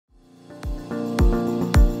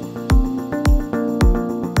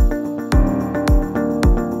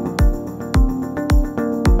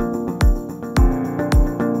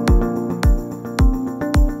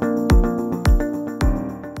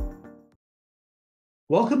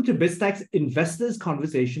Welcome to BizTech's Investors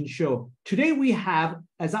Conversation Show. Today we have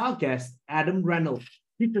as our guest Adam Reynolds.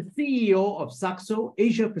 He's the CEO of Saxo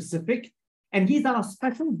Asia Pacific, and he's our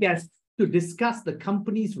special guest to discuss the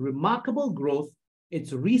company's remarkable growth,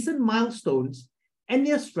 its recent milestones, and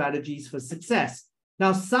their strategies for success.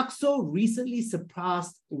 Now, Saxo recently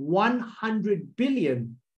surpassed 100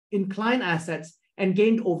 billion in client assets and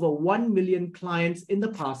gained over 1 million clients in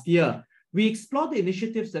the past year. We explore the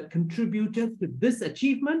initiatives that contributed to this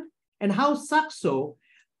achievement and how Saxo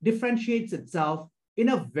differentiates itself in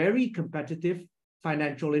a very competitive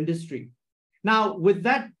financial industry. Now, with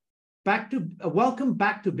that, welcome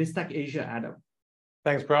back to BizTech Asia, Adam.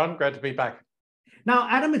 Thanks, Brian. Great to be back. Now,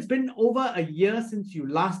 Adam, it's been over a year since you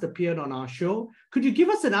last appeared on our show. Could you give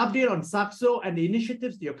us an update on Saxo and the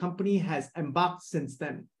initiatives your company has embarked since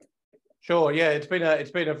then? Sure. Yeah, it's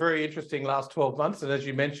been a very interesting last 12 months, and as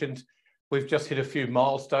you mentioned, we've just hit a few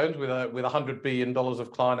milestones with $100 billion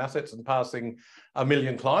of client assets and passing 1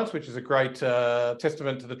 million clients, which is a great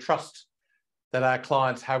testament to the trust that our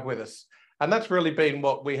clients have with us. And that's really been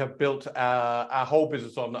what we have built our whole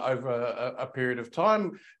business on over a period of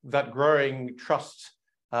time, that growing trust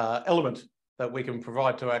element that we can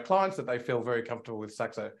provide to our clients, that they feel very comfortable with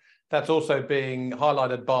Saxo. That's also being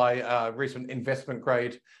highlighted by a recent investment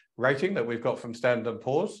grade rating that we've got from Standard &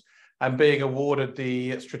 Poor's, and being awarded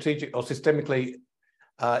the strategic or systemically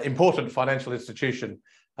important financial institution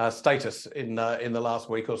status in the last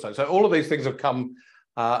week or so. So all of these things have come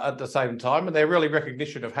at the same time, and they're really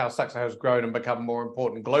recognition of how Saxo has grown and become more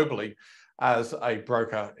important globally as a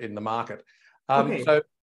broker in the market. I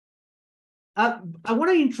want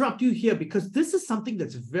to interrupt you here because this is something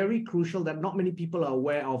that's very crucial that not many people are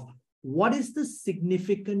aware of. What is the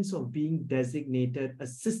significance of being designated a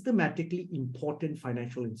systematically important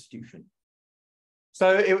financial institution?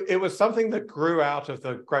 So it was something that grew out of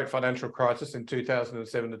the great financial crisis in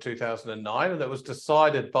 2007 to 2009, and that was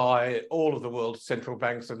decided by all of the world's central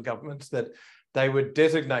banks and governments that they would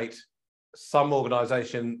designate some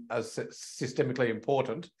organization as systemically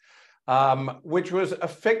important, which was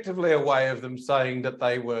effectively a way of them saying that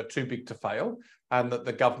they were too big to fail and that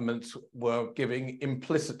the governments were giving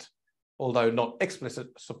implicit, although not explicit,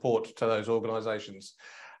 support to those organisations.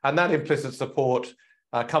 And that implicit support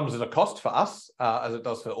comes at a cost for us, as it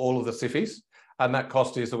does for all of the SIFIs. And that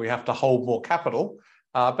cost is that we have to hold more capital,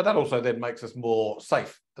 but that also then makes us more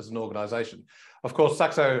safe as an organisation. Of course,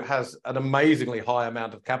 Saxo has an amazingly high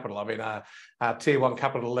amount of capital. I mean, our tier one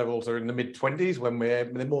capital levels are in the mid-20s when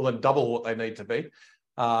they're more than double what they need to be,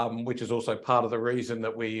 which is also part of the reason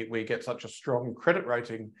that we get such a strong credit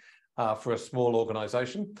rating for a small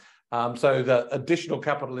organisation. So the additional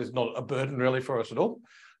capital is not a burden really for us at all,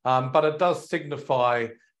 but it does signify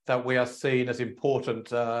that we are seen as important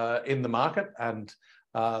in the market and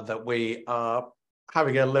that we are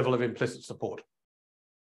having a level of implicit support.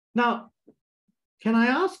 Now, can I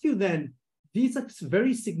ask you then, these are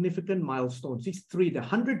very significant milestones, these three, the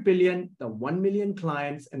 100 billion, the 1 million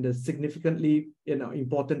clients, and the significantly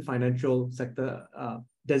important financial sector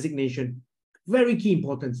designation, very key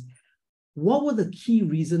importance. What were the key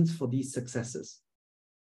reasons for these successes?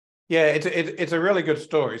 Yeah, it's a really good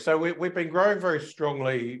story. So we've been growing very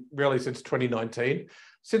strongly really since 2019,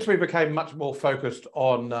 since we became much more focused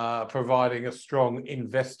on providing a strong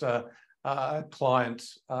investor client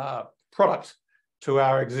product to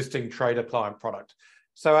our existing trader client product.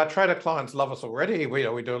 So our trader clients love us already. We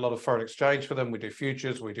do a lot of foreign exchange for them. We do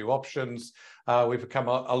futures, we do options. We've become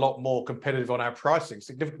a lot more competitive on our pricing,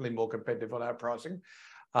 significantly more competitive on our pricing.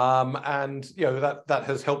 And that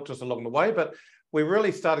has helped us along the way, but we're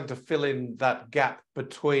really starting to fill in that gap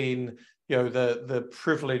between the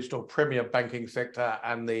privileged or premier banking sector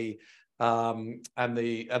and the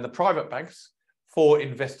private banks for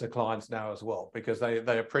investor clients now as well, because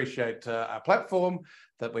they appreciate our platform,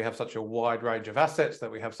 that we have such a wide range of assets,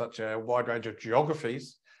 that we have such a wide range of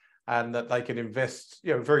geographies, and that they can invest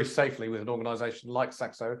very safely with an organization like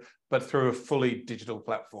Saxo, but through a fully digital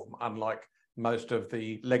platform, unlike most of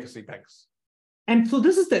the legacy banks. And so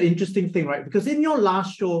this is the interesting thing, right? Because in your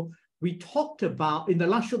last show, in the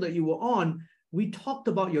last show that you were on, we talked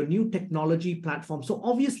about your new technology platform. So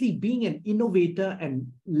obviously being an innovator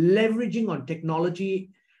and leveraging on technology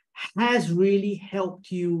has really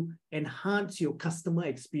helped you enhance your customer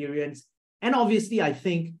experience. And obviously, I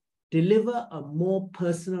think, deliver a more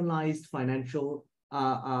personalized financial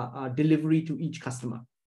delivery to each customer.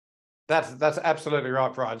 That's absolutely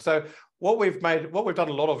right, Brian. So what we've done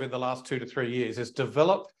a lot of in the last 2 to 3 years is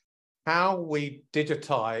develop how we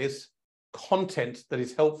digitize content that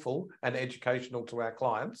is helpful and educational to our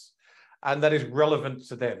clients and that is relevant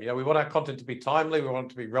to them. We want our content to be timely, we want it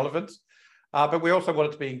to be relevant, But we also want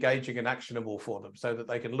it to be engaging and actionable for them so that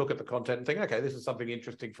they can look at the content and think, okay, this is something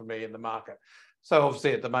interesting for me in the market. So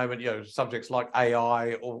obviously at the moment, subjects like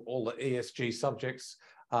AI or all the ESG subjects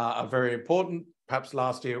are very important. Perhaps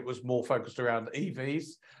last year it was more focused around EVs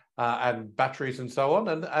and batteries and so on.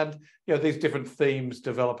 And these different themes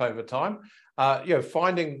develop over time.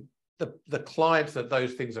 Finding the clients that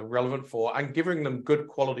those things are relevant for and giving them good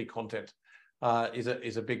quality content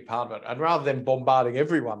is a big part of it. And rather than bombarding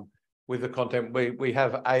everyone with the content, we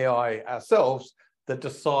have AI ourselves that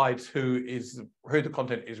decides who the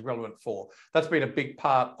content is relevant for. That's been a big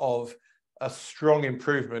part of a strong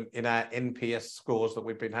improvement in our NPS scores that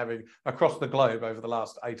we've been having across the globe over the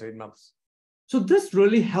last 18 months. So this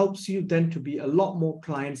really helps you then to be a lot more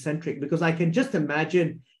client-centric, because I can just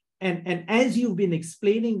imagine, and as you've been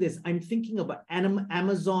explaining this, I'm thinking about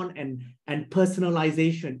Amazon and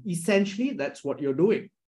personalization. Essentially, that's what you're doing.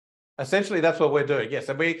 Essentially, that's what we're doing, yes.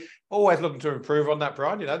 And we always looking to improve on that,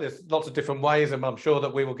 Brian. There's lots of different ways, and I'm sure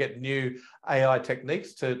that we will get new AI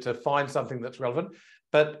techniques to find something that's relevant.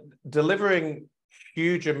 But delivering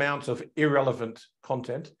huge amounts of irrelevant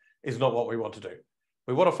content is not what we want to do.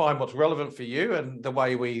 We want to find what's relevant for you, and the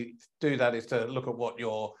way we do that is to look at what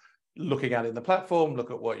you're looking at in the platform,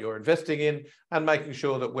 look at what you're investing in, and making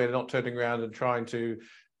sure that we're not turning around and trying to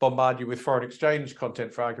bombard you with foreign exchange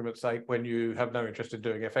content, for argument's sake, when you have no interest in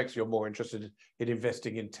doing FX. You're more interested in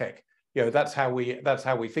investing in tech. That's how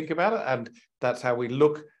we think about it, and that's how we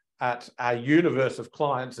look at our universe of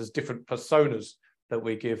clients as different personas that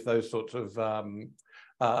we give those sorts of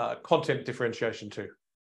content differentiation to.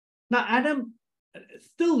 Now, Adam,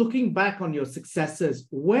 still looking back on your successes,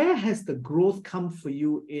 where has the growth come for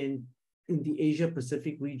you in the Asia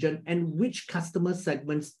Pacific region, and which customer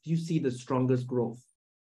segments do you see the strongest growth?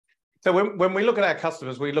 So when we look at our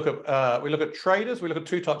customers, we look at traders. We look at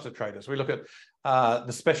two types of traders. We look at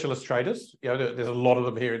the specialist traders. There's a lot of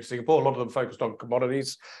them here in Singapore. A lot of them focused on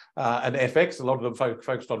commodities and FX. A lot of them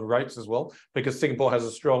focused on rates as well, because Singapore has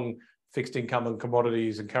a strong fixed income and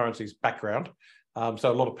commodities and currencies background.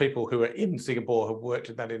 So a lot of people who are in Singapore have worked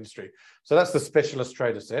in that industry. So that's the specialist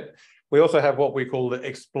trader set. We also have what we call the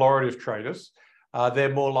explorative traders.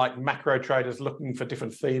 They're more like macro traders looking for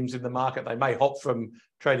different themes in the market. They may hop from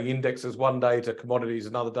trading indexes one day to commodities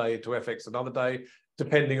another day to FX another day,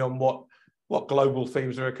 depending on what global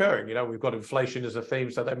themes are occurring. We've got inflation as a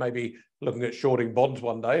theme, so they may be looking at shorting bonds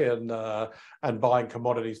one day and buying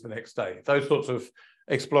commodities the next day. Those sorts of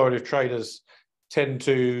explorative traders tend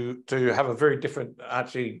to have a very different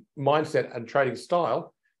actually mindset and trading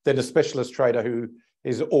style than a specialist trader who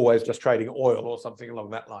is always just trading oil or something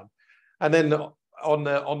along that line. And then on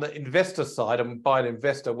the investor side, and by an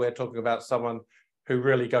investor, we're talking about someone who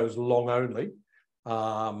really goes long only.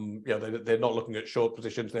 They're not looking at short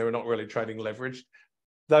positions. They're not really trading leveraged,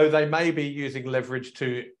 though they may be using leverage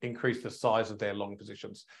to increase the size of their long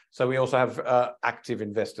positions. So we also have active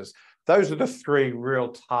investors. Those are the three real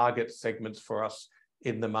target segments for us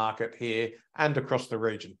in the market here and across the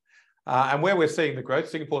region. And where we're seeing the growth,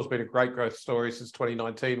 Singapore's been a great growth story since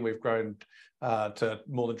 2019. We've grown to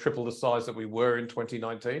more than triple the size that we were in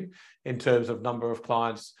 2019 in terms of number of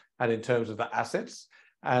clients and in terms of the assets.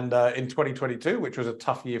 And in 2022, which was a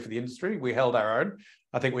tough year for the industry, we held our own.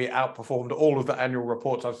 I think we outperformed all of the annual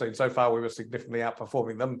reports I've seen so far. We were significantly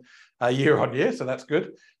outperforming them year on year, so that's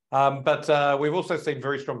good. But we've also seen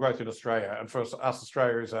very strong growth in Australia, and for us,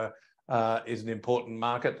 Australia is an important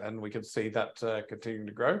market, and we can see that continuing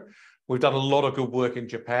to grow. We've done a lot of good work in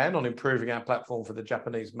Japan on improving our platform for the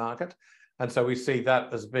Japanese market, and so we see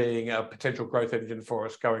that as being a potential growth engine for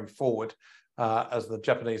us going forward as the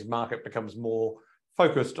Japanese market becomes more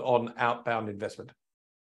focused on outbound investment.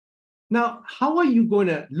 Now, how are you going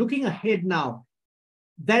to, looking ahead now,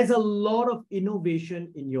 there's a lot of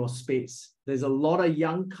innovation in your space. There's a lot of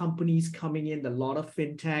young companies coming in, a lot of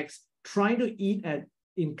fintechs trying to eat at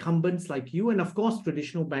incumbents like you, and of course,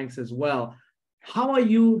 traditional banks as well. How are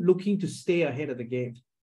you looking to stay ahead of the game?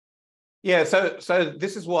 Yeah, so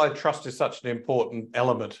this is why trust is such an important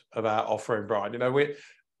element of our offering, Brian.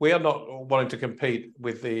 We are not wanting to compete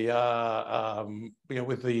with the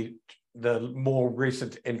more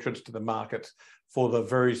recent entrants to the market for the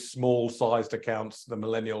very small sized accounts, the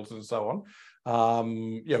millennials and so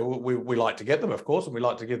on. We like to get them, of course, and we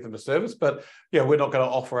like to give them a service, but we're not going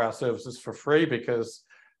to offer our services for free, because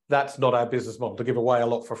that's not our business model, to give away a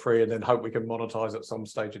lot for free and then hope we can monetize at some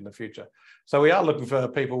stage in the future. So we are looking for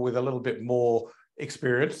people with a little bit more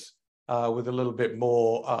experience, with a little bit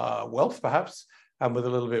more wealth perhaps, and with a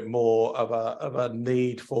little bit more of a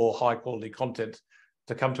need for high quality content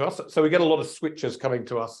to come to us. So we get a lot of switchers coming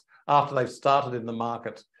to us after they've started in the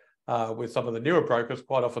market with some of the newer brokers,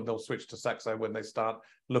 quite often they'll switch to Saxo when they start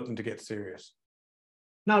looking to get serious.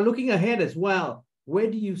 Now, looking ahead as well, where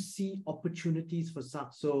do you see opportunities for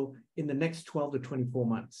Saxo in the next 12 to 24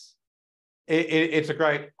 months? It's a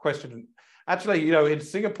great question. Actually, in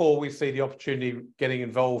Singapore, we see the opportunity getting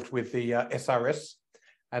involved with the SRS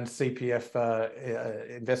and CPF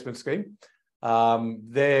investment scheme.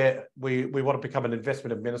 There, we want to become an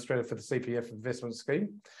investment administrator for the CPF investment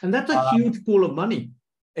scheme. And that's a huge pool of money.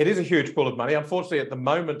 It is a huge pool of money. Unfortunately, at the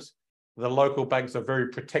moment, the local banks are very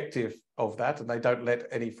protective of that, and they don't let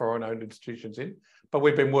any foreign-owned institutions in. But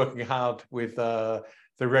we've been working hard with the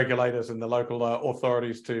regulators and the local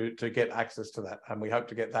authorities to get access to that, and we hope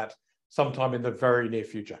to get that sometime in the very near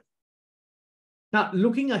future. Now,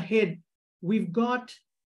 looking ahead, we've got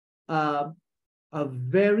a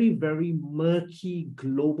very, very murky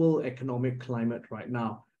global economic climate right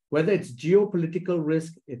now, whether it's geopolitical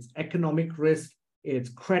risk, it's economic risk, it's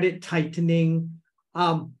credit tightening.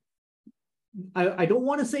 I don't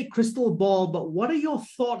want to say crystal ball, but what are your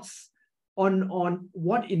thoughts on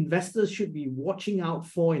what investors should be watching out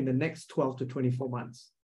for in the next 12 to 24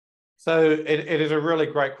 months? So it is a really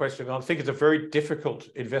great question. I think it's a very difficult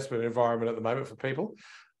investment environment at the moment for people.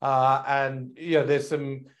 And there's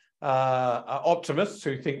some optimists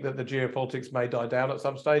who think that the geopolitics may die down at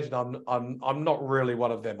some stage, and I'm not really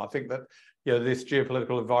one of them. I think that this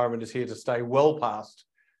geopolitical environment is here to stay well past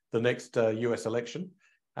the next US election,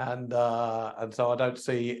 and so I don't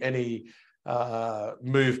see any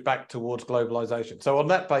move back towards globalization. So on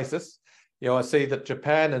that basis, I see that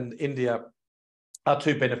Japan and India are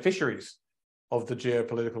two beneficiaries of the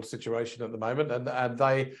geopolitical situation at the moment, and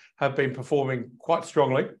they have been performing quite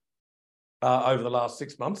strongly over the last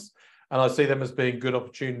 6 months, and I see them as being good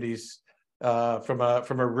opportunities from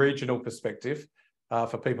a regional perspective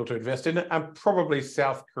for people to invest in, and probably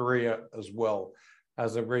South Korea as well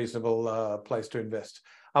as a reasonable place to invest.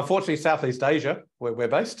 Unfortunately, Southeast Asia, where we're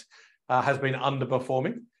based, has been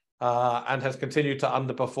underperforming and has continued to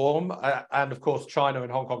underperform, and of course China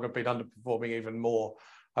and Hong Kong have been underperforming even more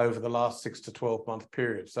over the last 6 to 12 month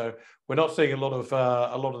period. So we're not seeing a lot of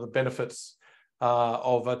the benefits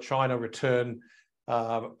of a China return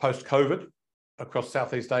post-COVID across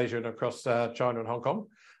Southeast Asia and across China and Hong Kong.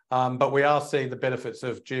 But we are seeing the benefits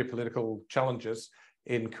of geopolitical challenges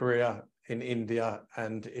in Korea, in India,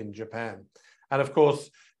 and in Japan. And of course,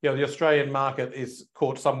 the Australian market is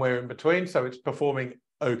caught somewhere in between, so it's performing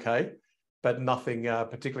okay, but nothing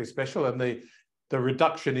particularly special. And the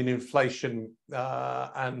reduction in inflation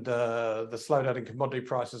and the slowdown in commodity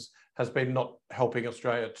prices has been not helping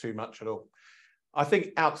Australia too much at all. I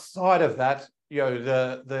think outside of that,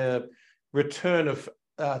 the return of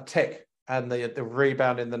tech and the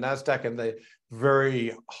rebound in the NASDAQ and the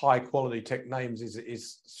very high quality tech names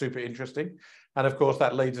is super interesting. And of course,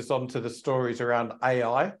 that leads us on to the stories around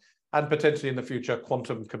AI and potentially in the future,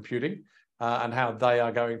 quantum computing and how they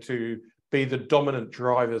are going to be the dominant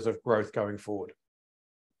drivers of growth going forward.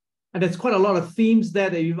 And there's quite a lot of themes there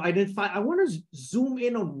that you've identified. I want to zoom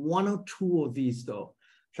in on one or two of these though.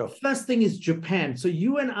 Sure. First thing is Japan. So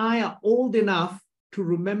you and I are old enough to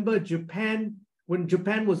remember Japan when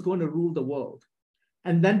Japan was going to rule the world.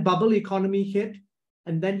 And then bubble economy hit.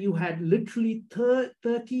 And then you had literally 30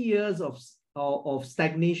 years of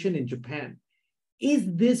stagnation in Japan. Is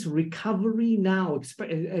this recovery now,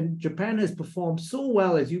 and Japan has performed so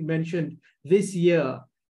well, as you mentioned, this year,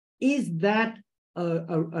 is that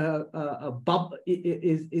a bubble?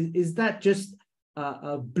 Is that just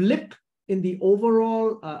a blip in the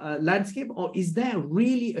overall landscape, or is there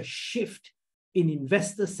really a shift in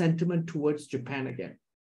investor sentiment towards Japan again?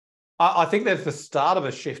 I think there's the start of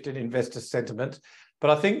a shift in investor sentiment,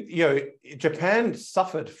 but I think Japan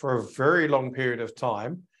suffered for a very long period of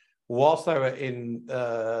time whilst they were in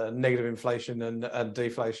negative inflation and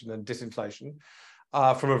deflation and disinflation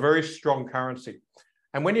from a very strong currency.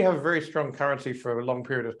 And when you have a very strong currency for a long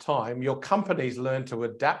period of time, your companies learn to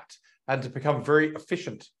adapt and to become very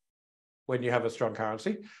efficient when you have a strong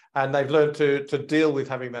currency. And they've learned to deal with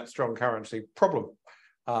having that strong currency problem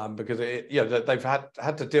because they've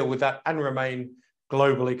had to deal with that and remain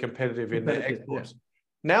globally competitive in their exports. Yeah.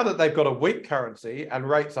 Now that they've got a weak currency and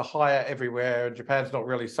rates are higher everywhere, and Japan's not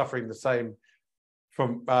really suffering the same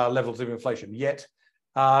from levels of inflation yet,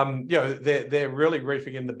 they're really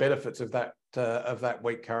reaping in the benefits of that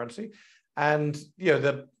weak currency. And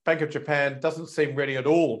the Bank of Japan doesn't seem ready at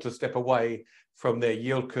all to step away from their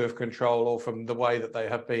yield curve control or from the way that they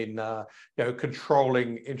have been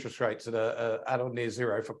controlling interest rates at or near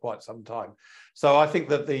zero for quite some time. So I think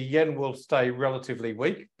that the yen will stay relatively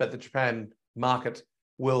weak, but the Japan market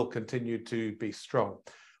will continue to be strong.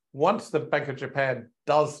 once the Bank of Japan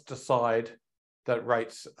does decide that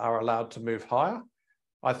rates are allowed to move higher,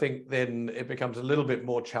 I think then it becomes a little bit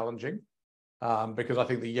more challenging because I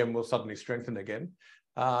think the yen will suddenly strengthen again.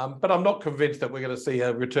 But I'm not convinced that we're going to see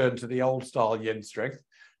a return to the old style yen strength.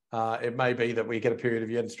 It may be that we get a period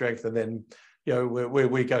of yen strength and then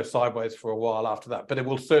we go sideways for a while after that. But it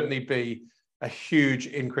will certainly be a huge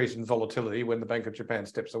increase in volatility when the Bank of Japan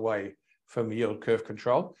steps away from yield curve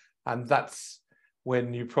control. And that's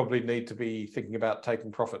when you probably need to be thinking about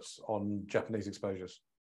taking profits on Japanese exposures.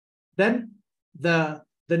 Then the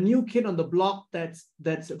new kid on the block that's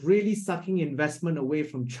really sucking investment away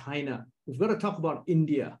from China. We've got to talk about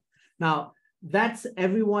India. Now, that's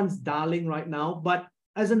everyone's darling right now, but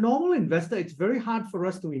as a normal investor, it's very hard for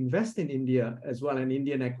us to invest in India as well and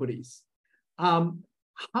Indian equities.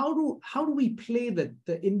 How do we play the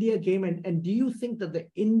India game? And do you think that the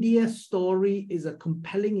India story is a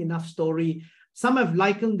compelling enough story? Some have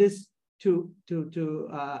likened this to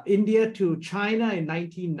India to China in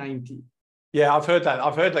 1990. Yeah, I've heard that.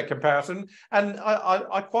 I've heard that comparison. And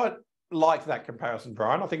I quite like that comparison,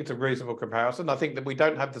 Brian. I think it's a reasonable comparison. I think that we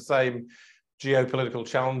don't have the same geopolitical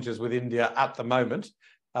challenges with India at the moment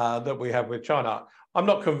that we have with China. I'm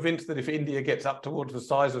not convinced that if India gets up towards the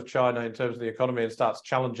size of China in terms of the economy and starts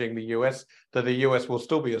challenging the US, that the US will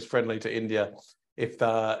still be as friendly to India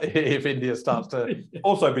if India starts to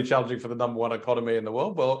also be challenging for the #1 economy in the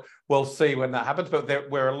world. Well, we'll see when that happens, but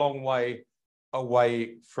we're a long way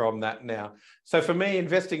away from that now. So for me,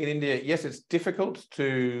 investing in India, yes, it's difficult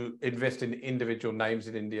to invest in individual names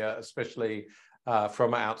in India, especially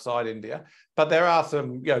from outside India, but there are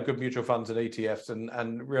some good mutual funds and ETFs,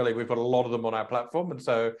 and really we've got a lot of them on our platform, and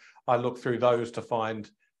so I look through those to find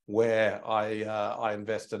where I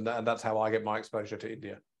invest, and that's how I get my exposure to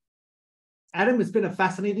India. Adam, it's been a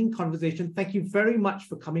fascinating conversation. Thank you very much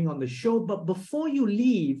for coming on the show. But before you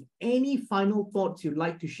leave, any final thoughts you'd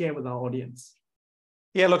like to share with our audience?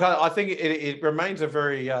 Yeah, look, I think it remains a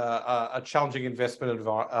very a challenging investment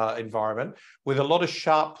environment with a lot of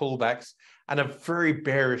sharp pullbacks and a very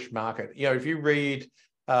bearish market. If you read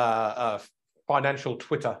financial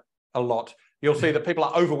Twitter a lot, you'll see that people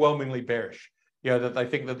are overwhelmingly bearish. That they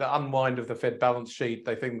think that the unwind of the Fed balance sheet,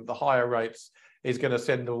 they think that the higher rates is going to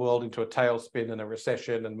send the world into a tailspin and a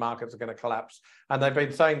recession, and markets are going to collapse. And they've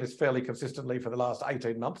been saying this fairly consistently for the last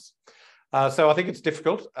 18 months. So I think it's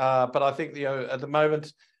difficult, but I think at the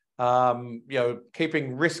moment,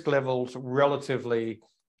 keeping risk levels relatively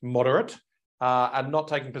moderate and not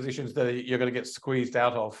taking positions that you're going to get squeezed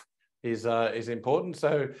out of is important.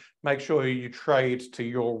 So make sure you trade to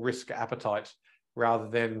your risk appetite rather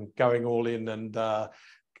than going all in and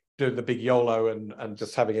doing the big YOLO and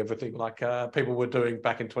just having everything like people were doing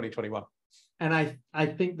back in 2021. And I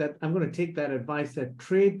think that I'm going to take that advice, that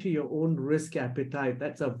trade to your own risk appetite.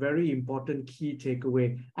 That's a very important key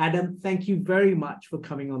takeaway. Adam, thank you very much for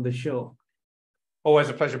coming on the show. Always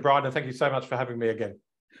a pleasure, Brian, and thank you so much for having me again.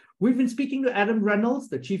 We've been speaking to Adam Reynolds,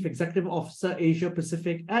 the Chief Executive Officer, Asia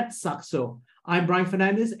Pacific at Saxo. I'm Brian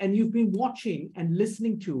Fernandez, and you've been watching and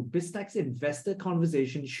listening to BizTech's Investor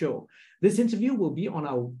Conversation Show. This interview will be on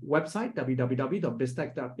our website,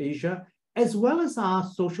 www.biztech.asia, as well as our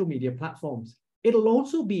social media platforms. It'll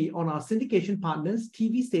also be on our syndication partners,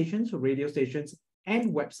 TV stations, radio stations,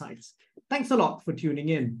 and websites. Thanks a lot for tuning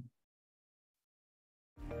in.